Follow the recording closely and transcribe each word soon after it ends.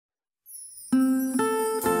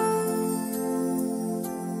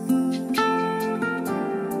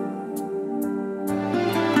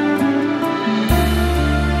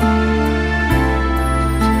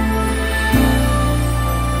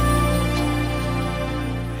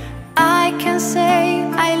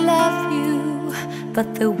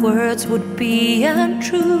but the words would be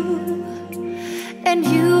untrue. And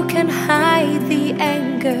you can hide the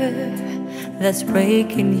anger that's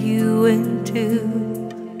breaking you in two.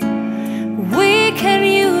 We can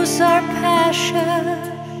use our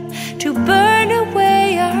passion to burn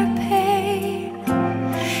away our pain.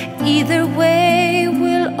 Either way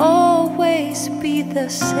will always be the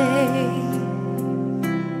same.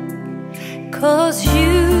 'Cause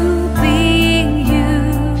you being you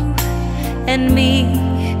and me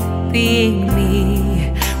being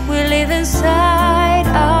me, we live inside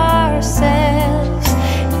ourselves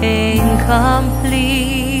incomplete.